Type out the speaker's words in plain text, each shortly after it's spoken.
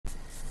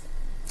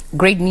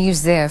Great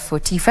news there for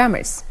tea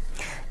farmers.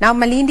 Now,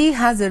 Malindi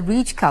has a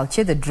rich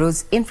culture that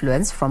draws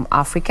influence from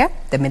Africa,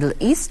 the Middle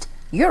East,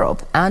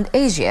 Europe and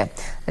Asia.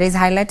 That is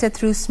highlighted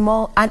through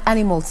small and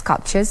animal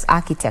sculptures,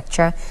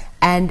 architecture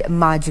and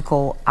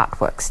magical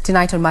artworks.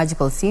 Tonight on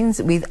Magical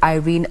Scenes with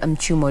Irene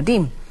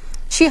Mchumodim.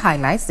 She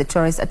highlights the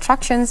tourist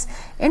attractions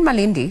in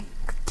Malindi,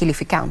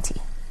 Kilifi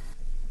County.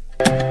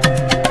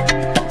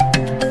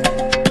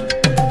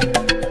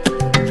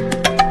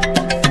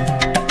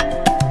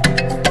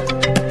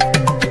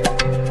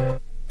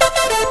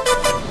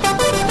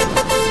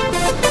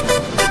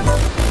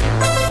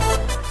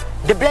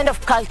 The blend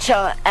of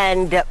culture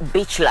and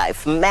beach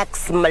life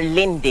makes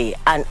Malindi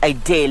an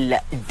ideal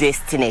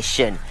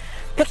destination.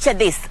 Picture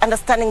this,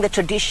 understanding the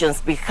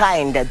traditions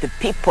behind the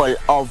people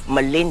of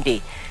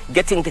Malindi,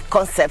 getting the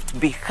concept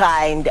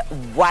behind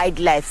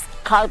wildlife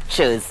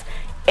sculptures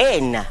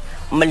in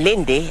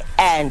Malindi,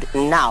 and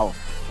now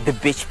the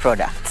beach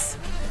products.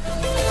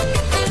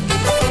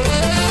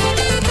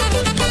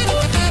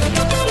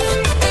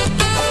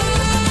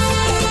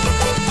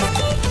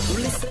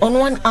 On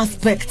one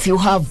aspect, you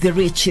have the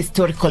rich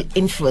historical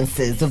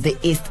influences of the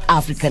East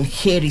African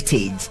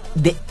heritage,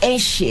 the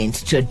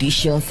ancient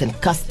traditions and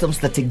customs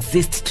that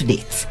exist to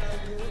date.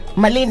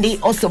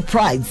 Malindi also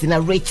prides in a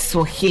rich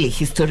Swahili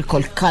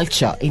historical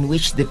culture in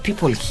which the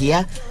people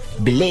here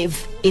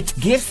believe it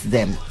gives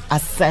them a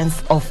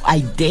sense of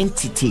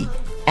identity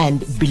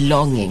and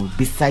belonging,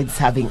 besides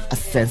having a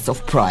sense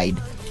of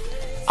pride.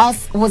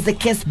 As was the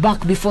case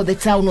back before the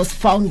town was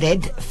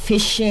founded,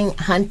 fishing,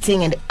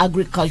 hunting and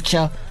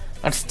agriculture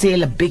are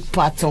still a big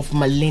part of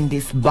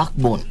Malindi's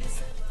backbone.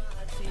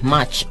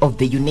 Much of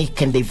the unique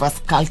and diverse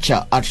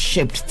culture are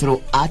shaped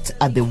through art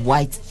at the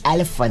White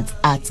Elephant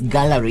Art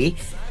Gallery.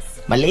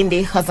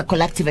 Malindi has a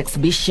collective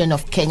exhibition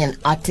of Kenyan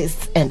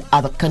artists and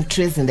other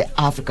countries in the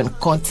African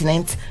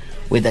continent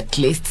with at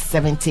least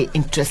 70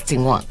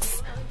 interesting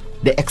works.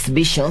 The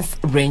exhibitions,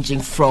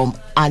 ranging from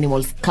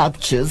animal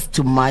sculptures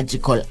to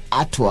magical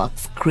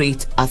artworks,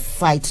 create a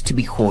sight to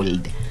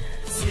behold.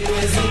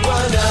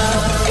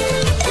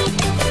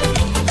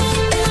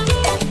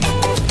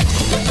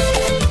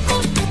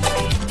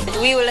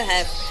 We will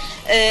have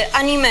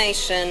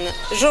animation,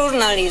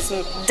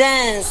 journalism,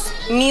 dance,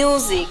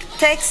 music,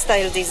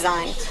 textile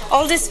design.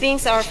 All these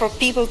things are for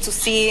people to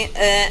see,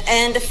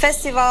 and the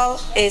festival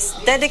is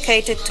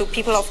dedicated to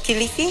people of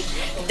Kilifi,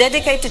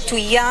 dedicated to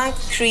young,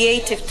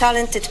 creative,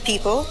 talented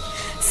people.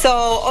 So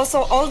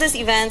also all these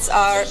events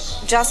are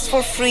just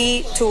for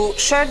free, to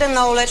share the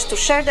knowledge, to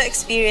share the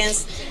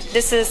experience.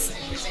 This is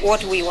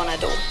what we want to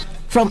do.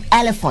 From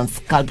elephant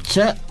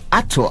sculpture,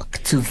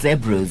 artwork to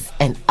zebras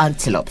and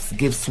antelopes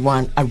gives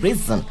one a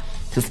reason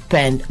to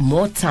spend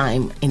more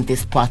time in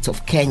this part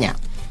of Kenya.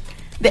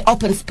 The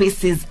open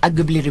spaces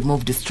arguably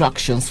remove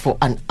distractions for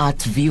an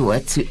art viewer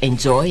to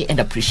enjoy and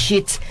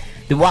appreciate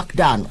the work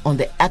done on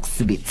the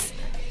exhibits.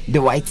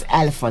 The White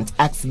Elephant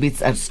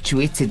exhibits are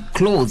situated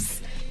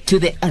close to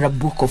the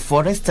Arabuko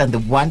Forest and the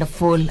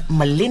wonderful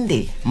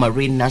Malindi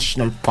Marine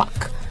National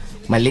Park.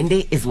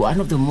 Malindi is one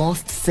of the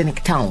most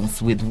scenic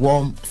towns with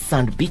warm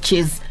sand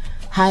beaches,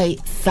 high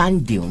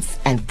sand dunes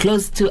and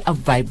close to a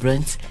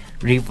vibrant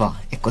river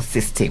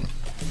ecosystem.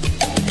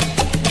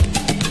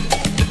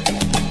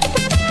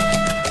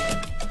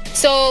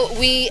 So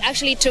we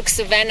actually took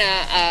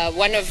Savannah,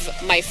 one of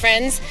my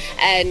friends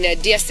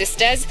and dear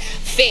sister's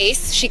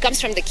face. She comes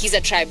from the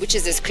Kiza tribe, which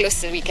is as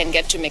close as we can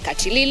get to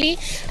Mekatilili.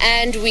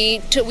 And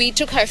we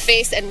took her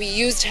face and we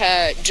used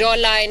her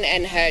jawline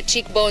and her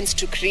cheekbones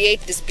to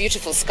create this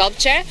beautiful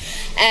sculpture,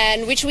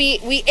 and which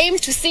we aim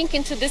to sink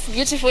into this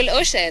beautiful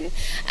ocean.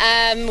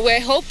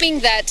 We're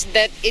hoping that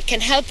it can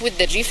help with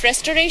the reef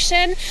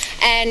restoration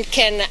and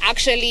can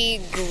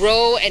actually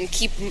grow and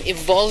keep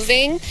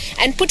evolving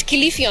and put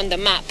Kilifi on the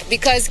map,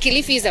 because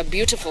Kilifi is a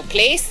beautiful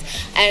place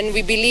and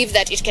we believe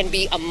that it can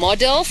be a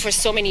model for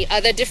so many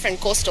other different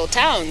coastal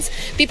towns.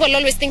 People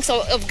always think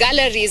of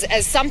galleries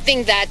as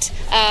something that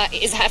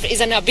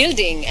is in a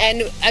building,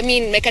 and I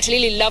mean,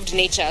 Mekatilili loved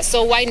nature,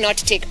 so why not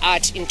take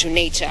art into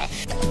nature?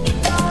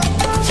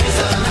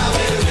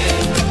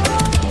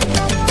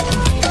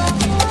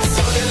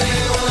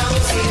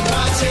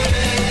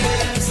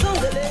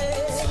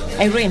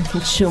 Irene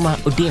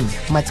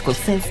Mchumodim, Magical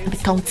Scenes in the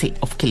county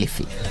of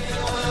Kilifi.